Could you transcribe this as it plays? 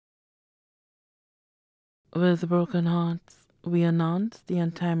With broken hearts, we announce the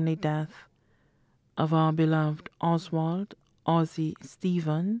untimely death of our beloved Oswald Ozzie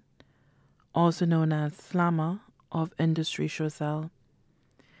Stephen, also known as Slammer of Industry Choiseul.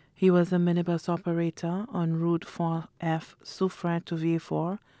 He was a minibus operator on Route 4F Soufrière to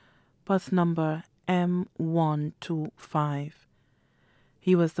Vieux-Fort, bus number M125.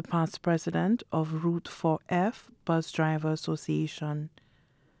 He was the past president of Route 4F Bus Driver Association.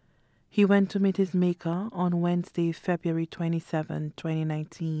 He went to meet his maker on Wednesday, February 27,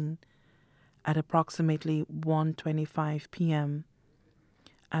 2019, at approximately 1:25 p.m.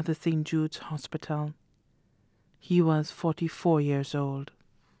 at the St. Jude's Hospital. He was 44 years old.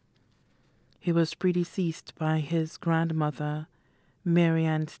 He was predeceased by his grandmother, Mary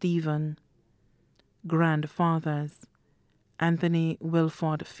Ann Stephen, grandfathers, Anthony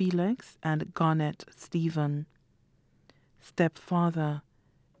Wilford Felix and Garnet Stephen, stepfather,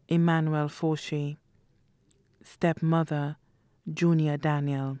 Emmanuel Fauché, stepmother, Junior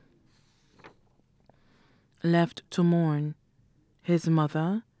Daniel. Left to mourn, his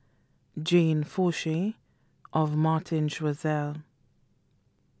mother, Jane Fauché of Martin Choiseul.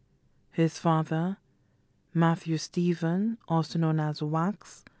 His father, Matthew Stephen, also known as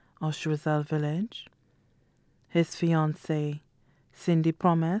Wax of Choiseul Village. His fiancée, Cindy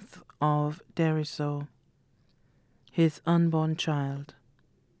Promise of Deriso. His unborn child.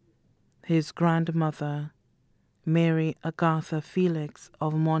 His grandmother, Mary Agatha Felix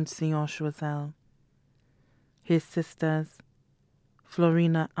of Monsignor Choiseul. His sisters,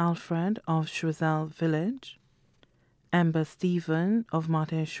 Florina Alfred of Choiseul Village, Amber Stephen of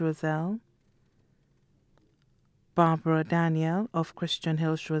Martin Choiseul, Barbara Daniel of Christian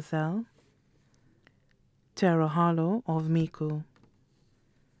Hill Choiseul, Tara Harlow of Miku,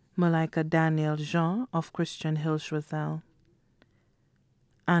 Malika Daniel Jean of Christian Hill Choiseul,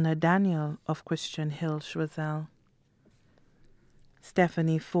 Anna Daniel of Christian Hill Choiseul,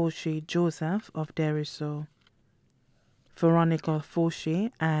 Stephanie Fauché Joseph of Deriso, Veronica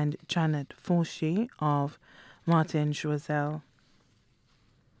Fauché and Janet Fauché of Martin Choiseul.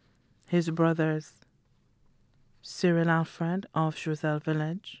 His brothers, Cyril Alfred of Choiseul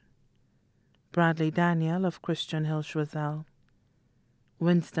Village, Bradley Daniel of Christian Hill Choiseul,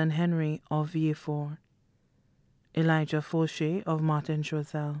 Winston Henry of Vieux-Fort, Elijah Fauché of Martin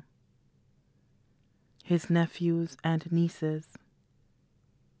Choiseul. His nephews and nieces,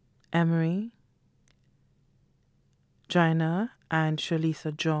 Emery, Gina and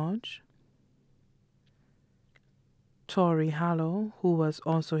Shalisa George, Tori Hallow, who was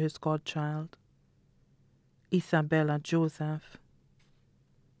also his godchild, Isabella Joseph,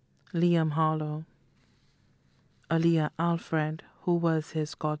 Liam Harlow, Aaliyah Alfred, who was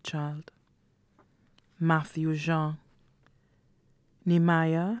his godchild, Matthew Jean,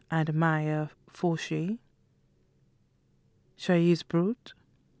 Nemaya and Maya Fauché, Chais Brute,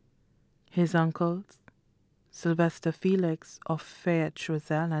 his uncles, Sylvester Felix of Fayette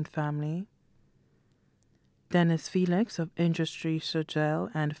Choiseul and family, Dennis Felix of Industry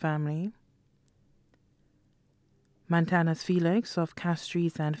Choiseul and family, Montanus Felix of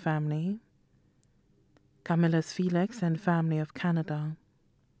Castries and family, Camillus Felix and family of Canada,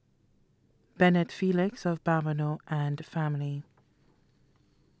 Bennett Felix of Barbano and family,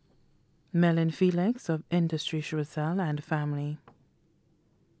 Melon Felix of Industry Choiseul and family,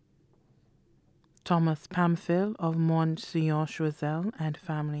 Thomas Pamphil of Monsignor Choiseul and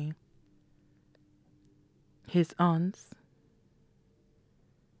family. His aunts,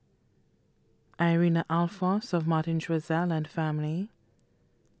 Irina Alphonse of Martin Choiseul and family,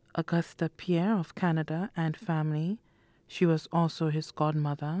 Augusta Pierre of Canada and family, she was also his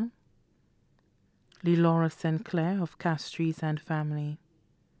godmother, Lelora St. Clair of Castries and family,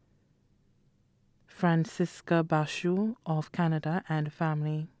 Francisca Bachou of Canada and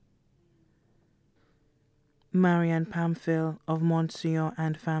family, Marianne Pamphil of Monsignor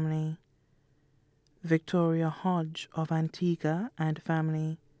and family, Victoria Hodge of Antigua and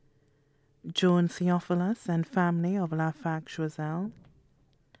family, Joan Theophilus and family of Lafac Choiseul,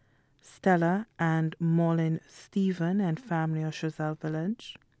 Stella and Molin Stephen and family of Choiseul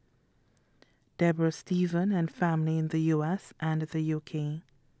Village, Deborah Stephen and family in the U.S. and the UK,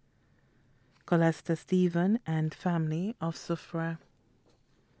 Colesta Stephen and family of Soufrière,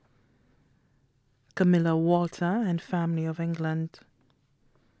 Camilla Walter and family of England,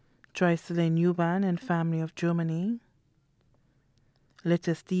 Joycelyn Euban and family of Germany,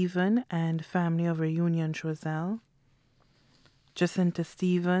 Litta Stephen and family of Reunion Choiseul, Jacinta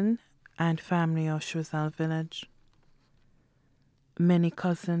Stephen and family of Choiseul Village. Many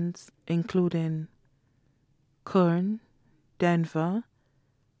cousins, including Kern, Denver,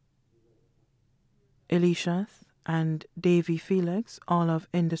 Elicious and Davy Felix, all of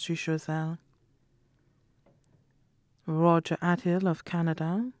Industry Choiseul. Roger Athill of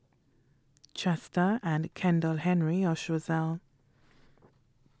Canada, Chester and Kendall Henry of Choiseul.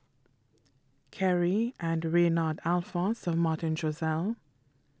 Kerry and Reynard Alphonse of Martin Choiseul.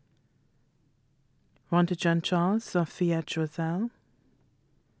 Rontijan Charles of Fiat Choiseul.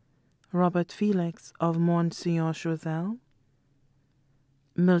 Robert Felix of Monsieur Choiseul.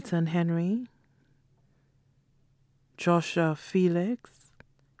 Milton Henry, Joshua Felix,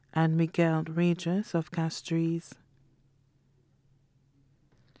 and Miguel Regis of Castries.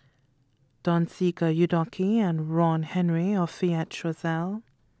 Don Sika Udoki and Ron Henry of Fiat Choiseul.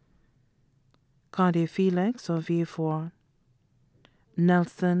 Cardi Felix of V4.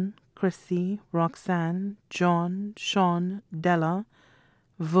 Nelson, Chrissy, Roxanne, John, Sean, Della,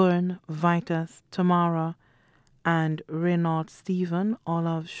 Vern, Vitus, Tamara, and Reynard Stephen, all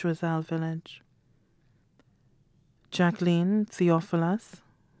of Choiseul Village. Jacqueline, Theophilus,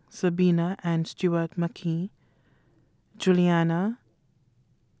 Sabina and Stuart McKee, Juliana,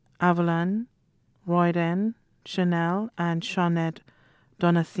 Avalon, Royden, Chanel and Shawnette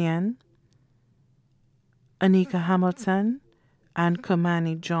Donatien, Anika Hamilton and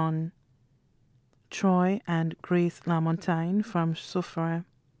Kamani John, Troy and Grace Lamontagne from Soufre,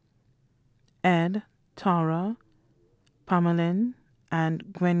 Ed, Tara, Pamelin,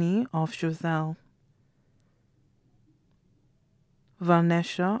 and Gwenny of Choiseul.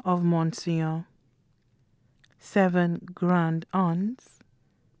 Valnesha of Monsieur. 7 grand aunts,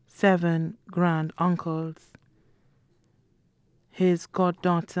 7 grand uncles. His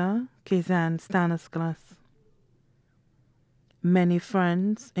goddaughter, Kazan Stanislas. Many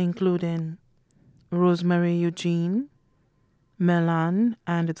friends, including Rosemary Eugene, Melan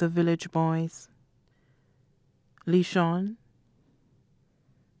and the Village Boys, Lishon,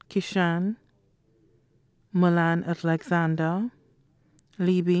 Kishan, Milan Alexander,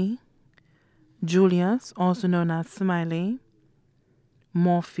 Libby, Julius, also known as Smiley,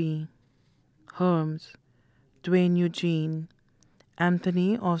 Morphy, Holmes, Dwayne Eugene,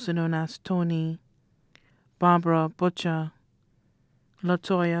 Anthony, also known as Tony, Barbara Butcher,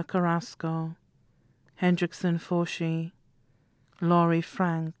 Latoya Carrasco, Hendrickson Fauché, Laurie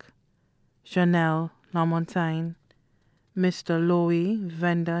Frank, Janelle Lamontagne, Mr. Lowy,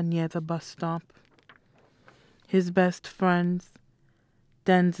 vendor near the bus stop. His best friends,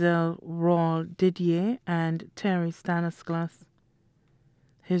 Denzel Rawl Didier and Terry Stanislas.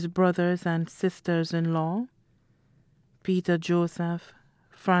 His brothers and sisters-in-law, Peter Joseph,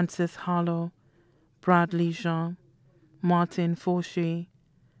 Francis Harlow, Bradley Jean, Martin Fauché,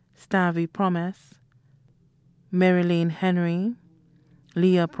 Stavy Promise, Marilyn Henry,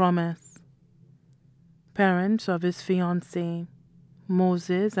 Leah Promise. Parents of his fiancée,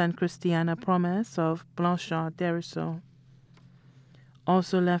 Moses and Christiana Promise of Blanchard Deriso.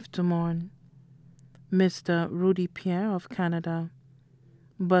 Also left to mourn, Mr. Rudy Pierre of Canada,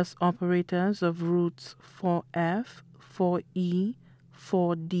 bus operators of routes 4F, 4E,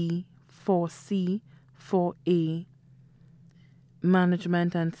 4D, 4C, 4A,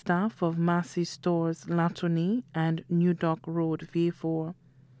 management and staff of Massey Stores Latony and New Dock Road V4,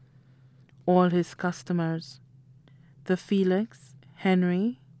 all his customers, the Felix,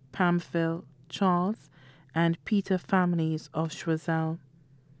 Henry, Pamphil, Charles, and Peter families of Choiseul,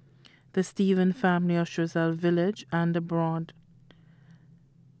 the Stephen family of Choiseul Village and abroad,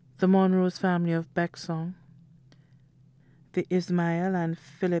 the Monrose family of Bexon, the Ismail and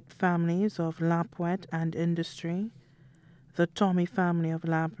Philip families of Lapwet and Industry, the Tommy family of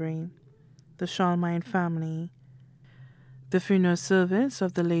Labry, the Charlemagne family. The funeral service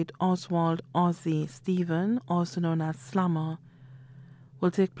of the late Oswald Ozzie Stephen, also known as Slammer,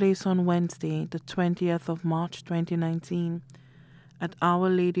 will take place on Wednesday, the 20th of March 2019, at Our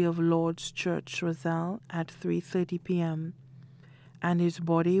Lady of Lourdes Church, Choiseul, at 3:30 p.m., and his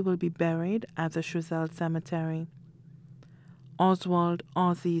body will be buried at the Choiseul Cemetery. Oswald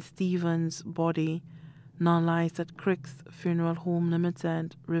Ozzie Stephen's body now lies at Crick's Funeral Home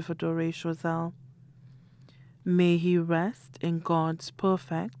Limited, Riverdore, Choiseul. May he rest in God's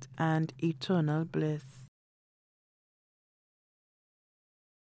perfect and eternal bliss.